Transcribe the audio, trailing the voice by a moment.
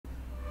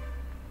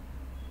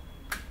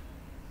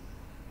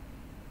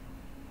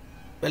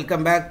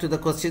Welcome back to the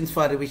questions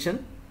for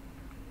revision.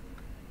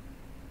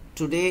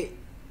 Today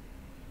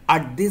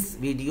at this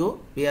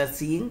video we are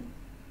seeing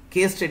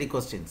case study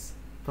questions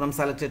from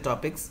selected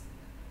topics.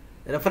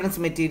 Reference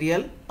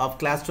material of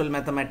class 12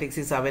 mathematics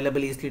is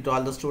available easily to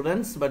all the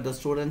students, but the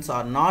students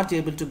are not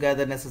able to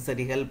gather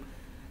necessary help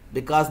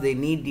because they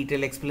need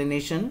detailed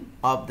explanation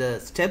of the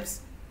steps,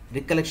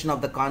 recollection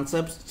of the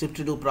concepts, tips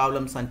to do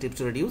problems and tips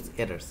to reduce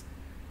errors.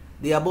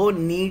 The above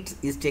needs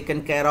is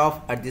taken care of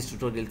at this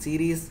tutorial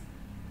series.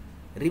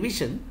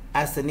 Revision,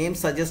 as the name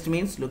suggests,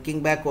 means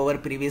looking back over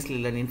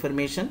previously learned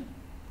information,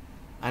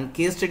 and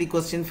case study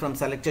question from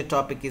selected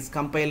topic is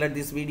compiled at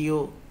this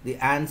video. The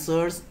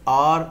answers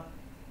are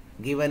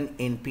given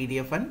in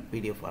PDF and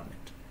video format.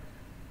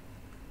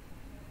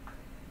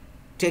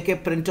 Take a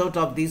printout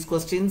of these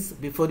questions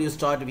before you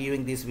start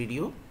viewing this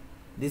video.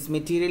 This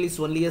material is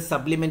only a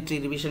supplementary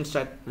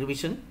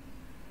revision,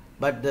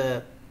 but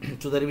the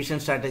revision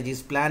strategy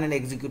is planned and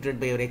executed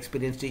by your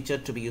experienced teacher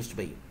to be used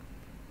by you.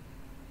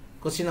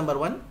 Question number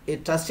 1. A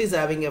trust is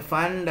having a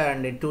fund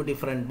and two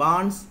different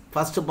bonds.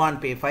 First bond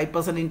pay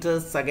 5%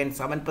 interest, second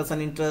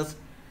 7% interest.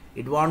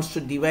 It wants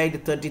to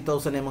divide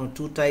 30,000 among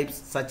two types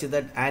such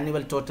that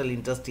annual total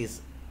interest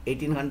is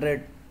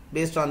 1800.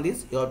 Based on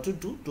this, you have to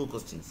do two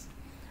questions.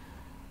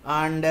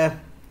 And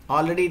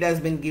already it has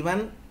been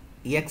given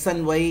X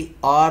and Y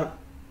are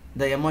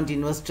the amount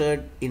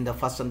invested in the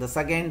first and the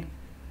second.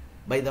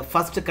 By the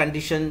first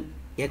condition,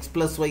 X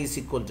plus Y is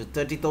equal to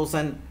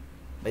 30,000.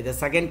 By the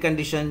second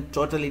condition,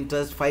 total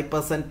interest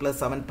 5%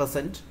 plus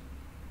 7%,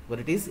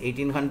 where it is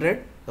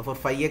 1800. Therefore,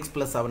 5x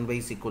plus 7y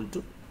is equal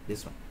to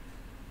this one.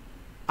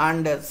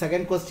 And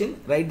second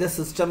question, write the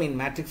system in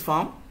matrix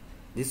form.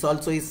 This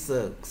also is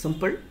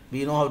simple.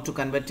 We know how to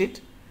convert it.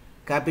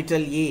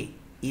 Capital A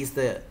is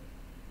the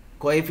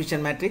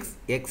coefficient matrix,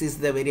 X is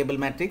the variable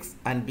matrix,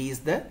 and B is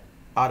the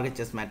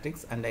RHS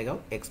matrix, and I have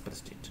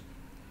expressed it.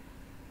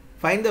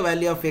 Find the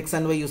value of X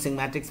and Y using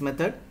matrix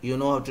method. You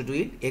know how to do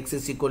it. X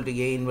is equal to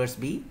A inverse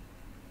B.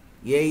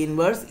 A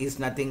inverse is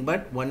nothing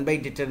but 1 by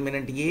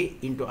determinant A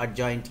into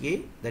adjoint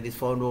A, that is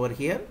found over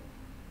here.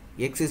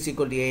 X is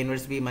equal to A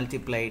inverse B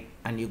multiplied,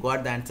 and you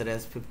got the answer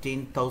as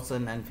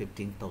 15,000 and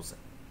 15,000.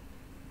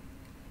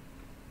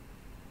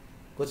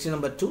 Question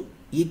number 2.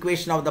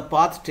 Equation of the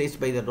path traced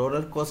by the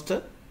roller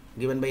coaster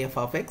given by f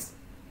of x.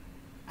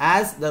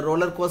 As the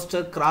roller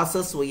coaster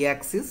crosses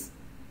y-axis,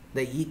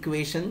 the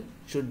equation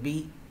should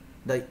be,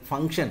 the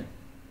function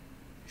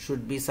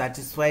should be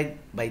satisfied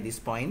by this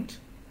point.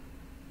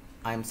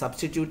 I am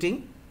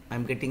substituting, I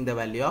am getting the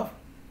value of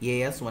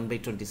A as 1 by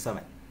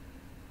 27.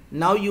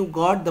 Now you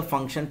got the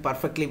function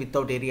perfectly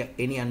without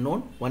any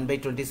unknown. 1 by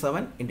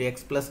 27 into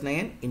x plus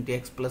 9 into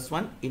x plus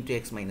 1 into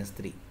x minus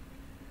 3.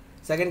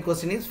 Second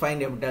question is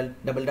find f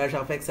double dash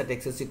of x at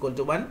x is equal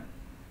to 1.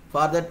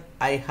 For that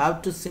I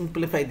have to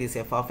simplify this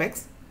f of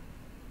x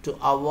to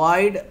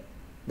avoid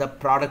the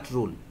product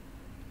rule.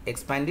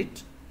 Expand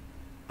it.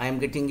 I am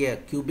getting a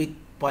cubic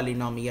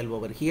polynomial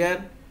over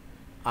here,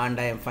 and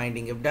I am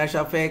finding f dash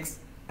of x,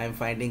 I am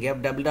finding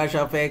f double dash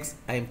of x,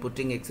 I am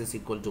putting x is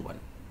equal to 1.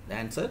 The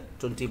answer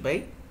 20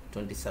 by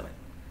 27.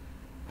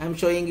 I am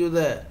showing you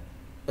the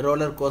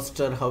roller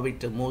coaster, how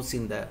it moves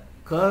in the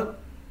curve,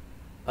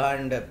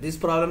 and this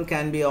problem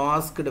can be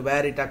asked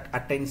where it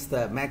attains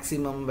the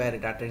maximum, where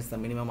it attains the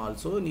minimum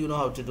also, and you know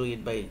how to do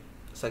it by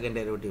second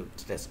derivative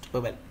test.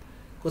 Well,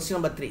 question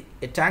number 3.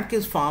 A tank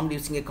is formed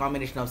using a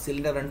combination of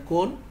cylinder and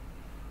cone.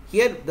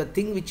 Here the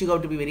thing which you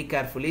have to be very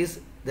careful is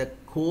the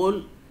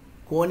whole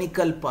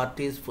conical part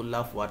is full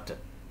of water.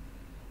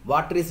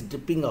 Water is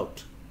dripping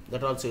out.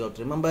 That also you have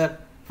to remember.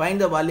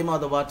 Find the volume of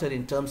the water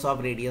in terms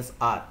of radius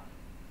r.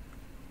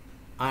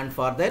 And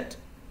for that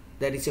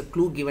there is a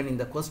clue given in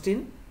the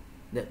question.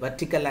 The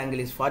vertical angle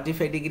is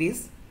 45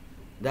 degrees.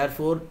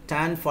 Therefore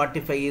tan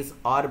 45 is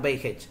r by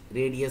h,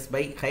 radius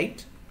by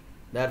height.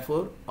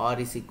 Therefore r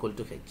is equal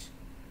to h.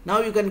 Now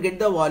you can get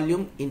the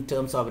volume in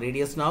terms of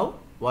radius now.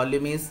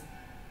 Volume is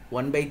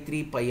 1 by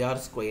 3 pi r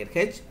square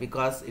h,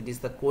 because it is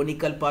the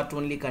conical part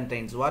only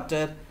contains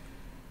water.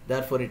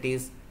 Therefore it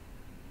is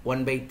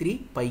 1 by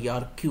 3 pi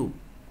r cube.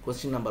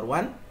 Question number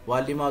 1.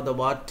 Volume of the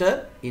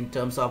water in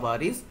terms of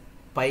r is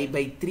pi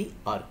by 3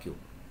 r cube.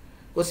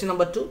 Question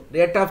number 2.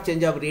 Rate of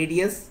change of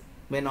radius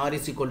when r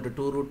is equal to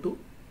 2 root 2.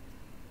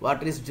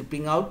 Water is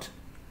dripping out.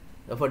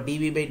 Therefore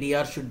dv by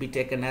dr should be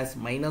taken as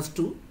minus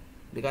 2,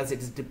 because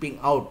it is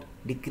dripping out,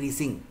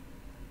 decreasing.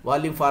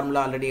 Volume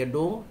formula already I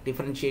know,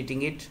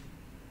 differentiating it.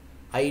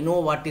 I know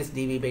what is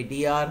dv by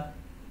dr,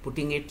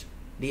 putting it,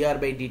 dr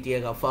by dt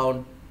I have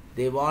found.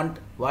 They want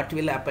what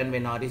will happen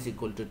when r is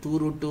equal to 2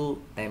 root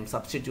 2. I am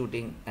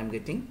substituting, I am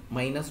getting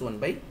minus 1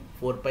 by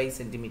 4 pi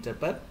centimeter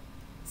per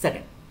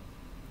second.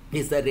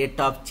 Is the rate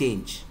of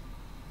change.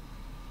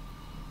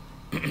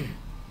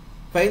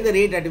 Find the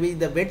rate at which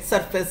the wet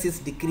surface is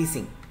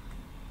decreasing.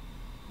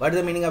 What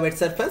is the meaning of wet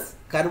surface?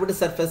 Curved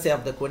surface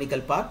of the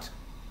conical part.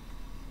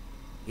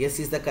 S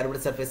is the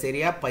curved surface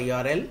area, pi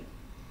r l.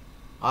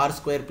 R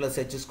square plus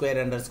h square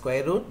under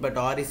square root, but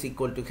r is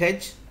equal to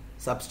h.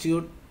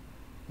 Substitute.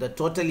 the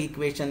total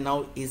equation now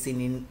is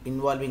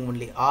involving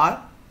only r.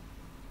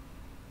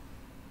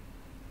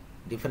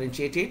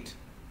 Differentiate it,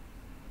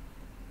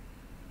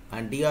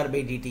 and dr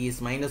by dt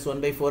is minus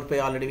 1 by 4 pi,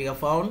 already we have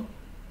found.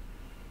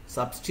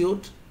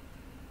 Substitute,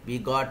 we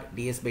got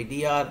ds by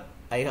dr.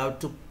 I have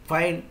to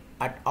find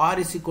at r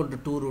is equal to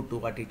 2 root 2,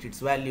 what is its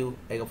value?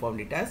 I have found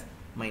it as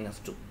minus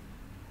 2.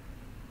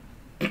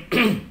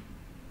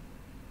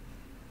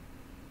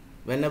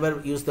 Whenever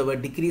you use the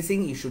word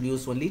decreasing, you should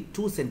use only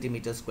 2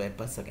 centimeters square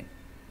per second.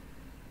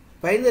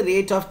 Find the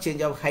rate of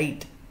change of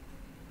height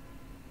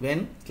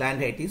when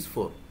slant height is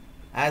 4.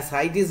 As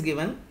height is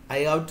given, I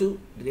have to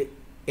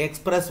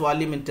express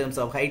volume in terms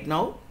of height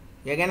now.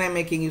 Again I am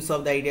making use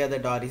of the idea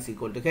that r is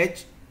equal to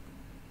h.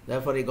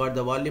 Therefore I got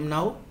the volume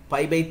now,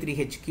 pi by 3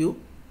 h cube.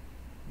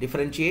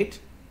 Differentiate,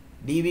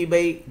 dv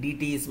by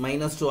dt is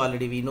minus 2,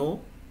 already we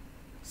know.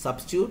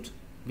 Substitute,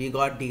 we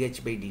got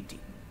dh by dt.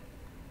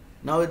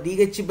 Now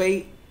dh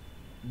by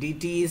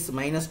dt is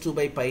minus 2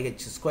 by pi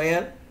h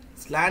square.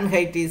 Slant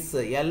height is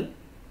L.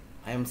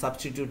 I am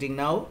substituting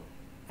now.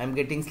 I am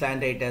getting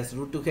slant height as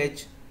root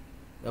 2h.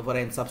 Therefore I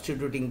am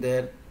substituting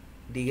there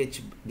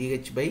dh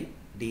by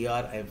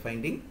dr I am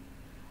finding,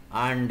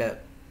 and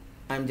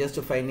I am just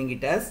finding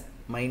it as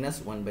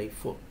minus 1 by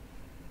 4.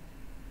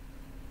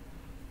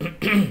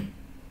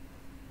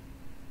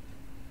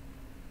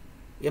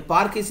 A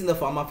park is in the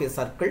form of a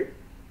circle.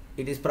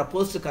 It is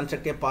proposed to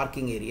construct a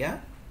parking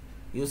area.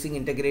 Using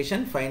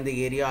integration, find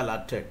the area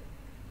allotted.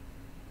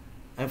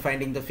 I am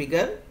finding the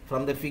figure.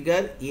 From the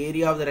figure,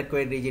 area of the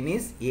required region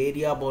is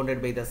area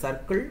bounded by the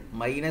circle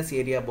minus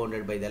area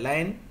bounded by the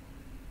line.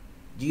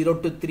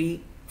 0 to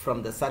 3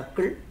 from the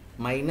circle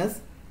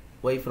minus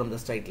y from the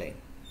straight line.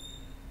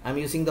 I am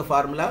using the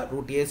formula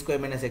root a square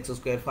minus x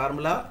square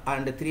formula,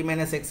 and 3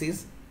 minus x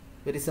is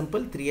very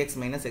simple, 3x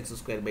minus x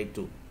square by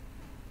 2.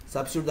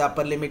 Substitute the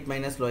upper limit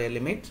minus lower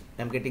limit.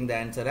 I am getting the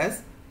answer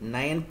as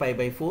 9 pi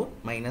by 4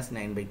 minus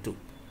 9 by 2.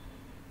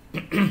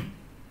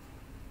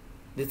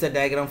 This is a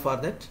diagram for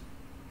that.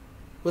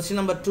 Question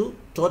number 2.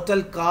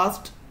 Total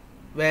cost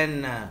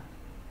when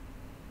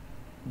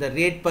the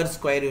rate per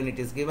square unit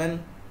is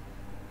given.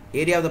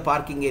 Area of the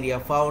parking area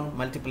found,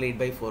 multiplied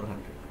by 400.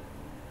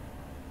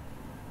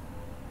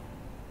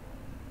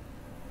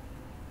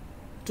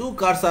 Two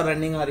cars are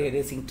running on a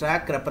racing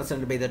track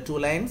represented by the two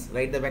lines.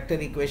 Write the vector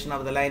equation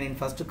of the line in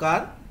first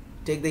car.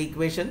 Take the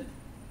equation,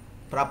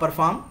 proper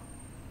form.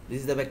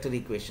 This is the vector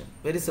equation.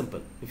 Very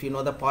simple. If you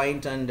know the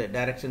point and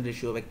direction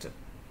ratio vector.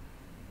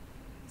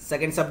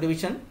 Second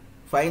subdivision.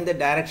 Find the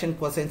direction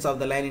cosines of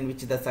the line in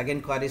which the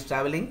second car is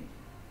traveling.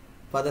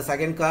 For the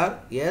second car,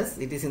 yes,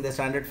 it is in the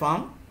standard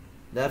form.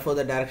 Therefore,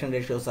 the direction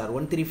ratios are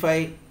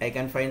 135. I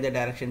can find the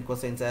direction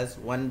cosines as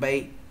 1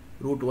 by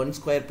root 1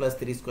 square plus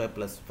 3 square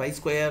plus 5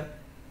 square.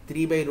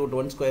 3 by root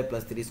 1 square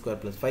plus 3 square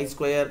plus 5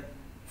 square,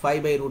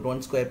 5 by root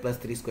 1 square plus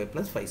 3 square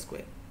plus 5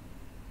 square.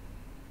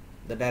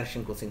 The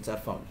direction cosines are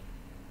found.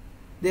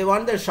 They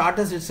want the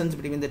shortest distance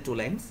between the two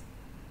lines,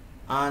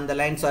 and the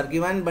lines are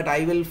given, but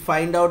I will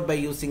find out by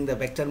using the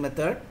vector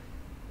method.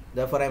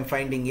 Therefore I am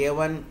finding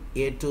a1,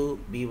 a2,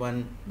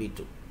 b1,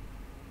 b2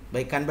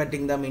 by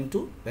converting them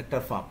into vector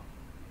form.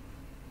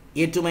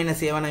 a2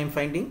 minus a1 I am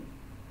finding,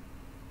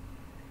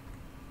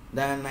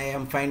 then I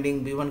am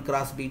finding b1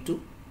 cross b2.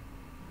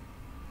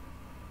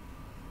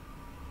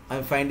 I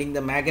am finding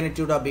the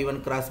magnitude of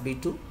b1 cross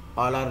b2.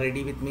 All are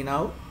ready with me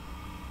now.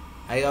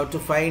 I have to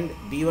find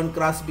b1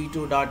 cross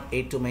b2 dot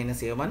a2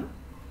 minus a1.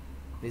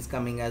 This is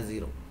coming as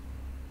 0.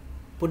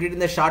 Put it in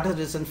the shortest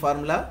distance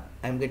formula.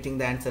 I am getting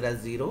the answer as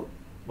 0.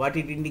 What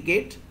it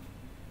indicate?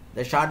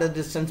 The shortest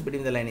distance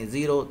between the line is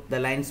 0. The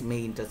lines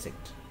may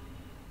intersect.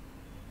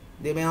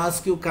 They may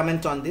ask you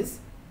comment on this.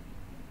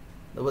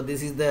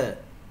 This is the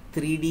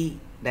 3D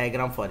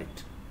diagram for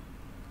it.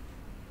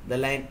 The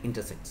line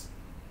intersects.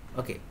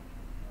 Okay.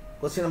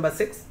 Question number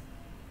 6.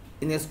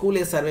 In a school,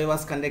 a survey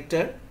was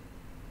conducted.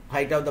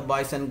 Height of the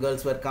boys and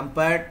girls were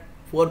compared.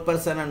 4%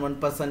 and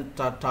 1%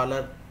 are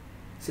taller.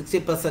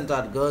 60%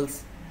 are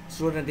girls.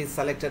 Student is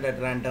selected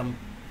at random.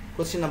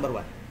 Question number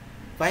 1.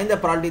 Find the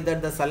probability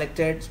that the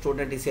selected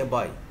student is a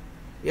boy.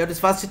 You have to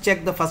first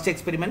check the first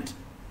experiment.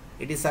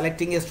 It is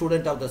selecting a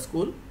student of the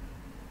school.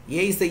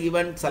 A is the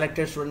event,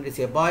 selected student is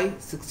a boy.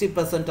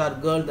 60% are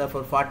girls,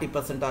 therefore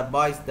 40% are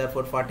boys,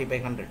 therefore 40 by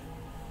 100.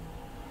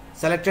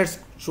 Selected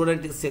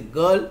student is a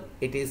girl,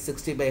 it is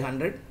 60 by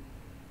 100.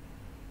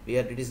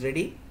 Here it is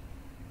ready.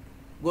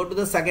 Go to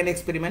the second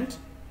experiment.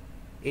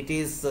 It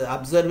is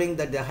observing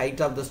that the height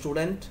of the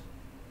student.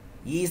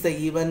 E is the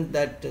event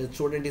that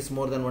student is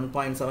more than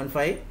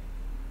 1.75.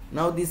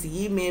 Now this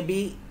E may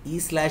be E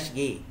slash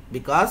A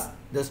because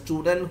the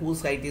student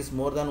whose height is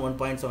more than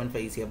 1.75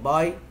 is a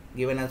boy,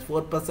 given as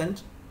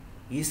 4%.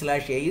 E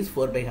slash A is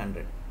 4 by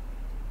 100.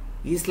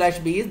 E slash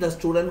B is the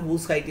student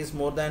whose height is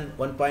more than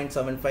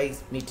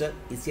 1.75 meter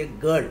is a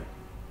girl.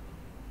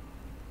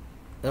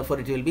 Therefore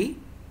it will be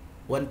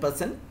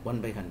 1%,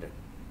 1 by 100.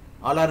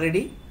 All are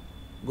ready?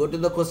 Go to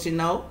the question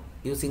now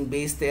using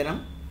Bayes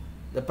theorem.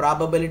 The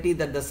probability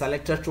that the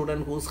selected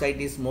student whose height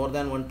is more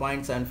than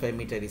 1.75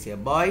 meter is a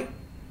boy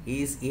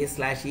is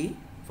A/E.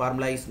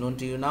 Formula is known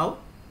to you now.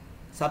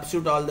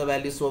 Substitute all the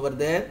values over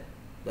there,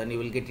 then you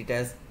will get it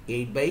as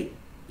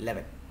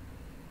 8/11.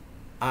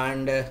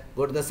 And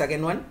go to the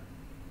second one.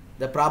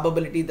 The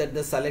probability that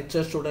the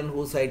selected student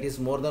whose height is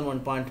more than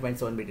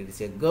 1.27 meter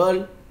is a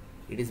girl,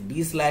 it is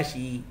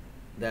B/E.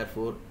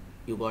 Therefore,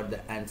 you got the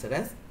answer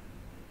as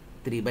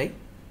 3/11.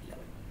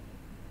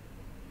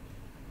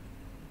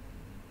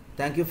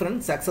 Thank you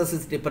friends. Success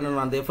is dependent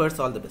on the efforts.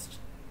 All the best.